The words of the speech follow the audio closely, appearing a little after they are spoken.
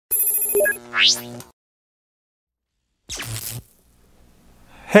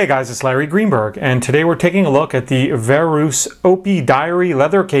Hey guys, it's Larry Greenberg, and today we're taking a look at the Verus Ople Diary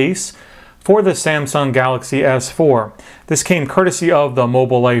leather case for the Samsung Galaxy S4. This came courtesy of the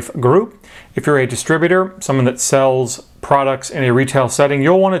Mobile Life Group. If you're a distributor, someone that sells products in a retail setting,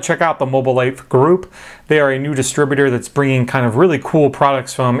 you'll want to check out the Mobile Life Group. They are a new distributor that's bringing kind of really cool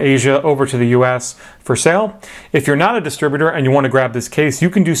products from Asia over to the US for sale. If you're not a distributor and you want to grab this case, you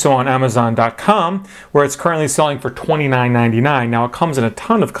can do so on Amazon.com, where it's currently selling for $29.99. Now it comes in a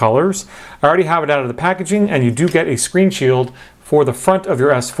ton of colors. I already have it out of the packaging, and you do get a screen shield for the front of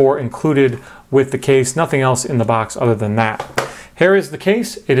your S4 included with the case. Nothing else in the box other than that. Here is the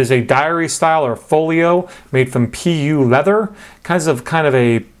case. It is a diary style or folio made from PU leather. Kind of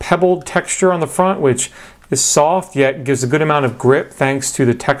a pebbled texture on the front, which is soft yet gives a good amount of grip thanks to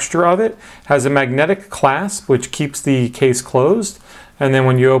the texture of it. Has a magnetic clasp which keeps the case closed. And then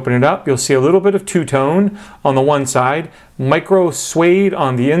when you open it up, you'll see a little bit of two-tone on the one side, micro suede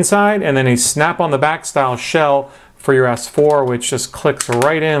on the inside, and then a snap on the back style shell for your S4, which just clicks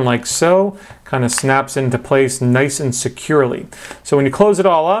right in like so, kind of snaps into place nice and securely. So when you close it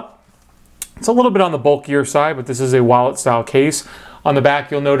all up, it's a little bit on the bulkier side, but this is a wallet style case. On the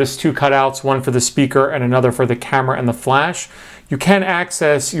back, you'll notice two cutouts, one for the speaker and another for the camera and the flash. You can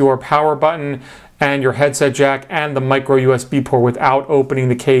access your power button and your headset jack and the micro USB port without opening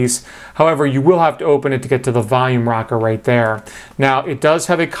the case. However, you will have to open it to get to the volume rocker right there. Now, it does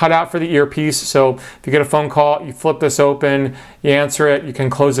have a cutout for the earpiece, so if you get a phone call, you flip this open, you answer it, you can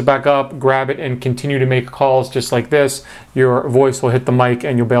close it back up, grab it, and continue to make calls just like this. Your voice will hit the mic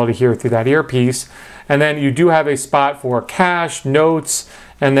and you'll be able to hear through that earpiece. And then you do have a spot for cash, notes,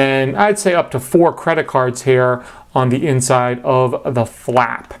 and then I'd say up to 4 credit cards here on the inside of the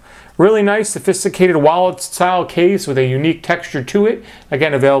flap. Really nice, sophisticated wallet-style case with a unique texture to it.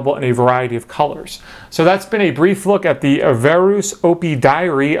 Again, available in a variety of colors. So that's been a brief look at the Verus Ople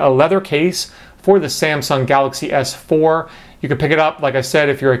Diary, a leather case for the Samsung Galaxy S4. You can pick it up, like I said,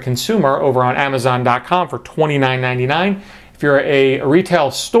 if you're a consumer, over on Amazon.com for $29.99. If you're a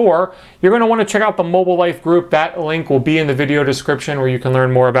retail store, you're going to want to check out the Mobile Life Group. That link will be in the video description where you can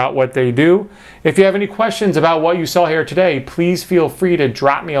learn more about what they do. If you have any questions about what you saw here today, please feel free to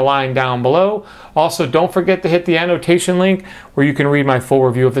drop me a line down below. Also, don't forget to hit the annotation link where you can read my full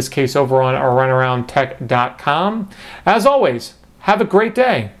review of this case over on runaroundtech.com. As always, have a great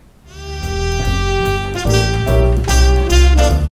day.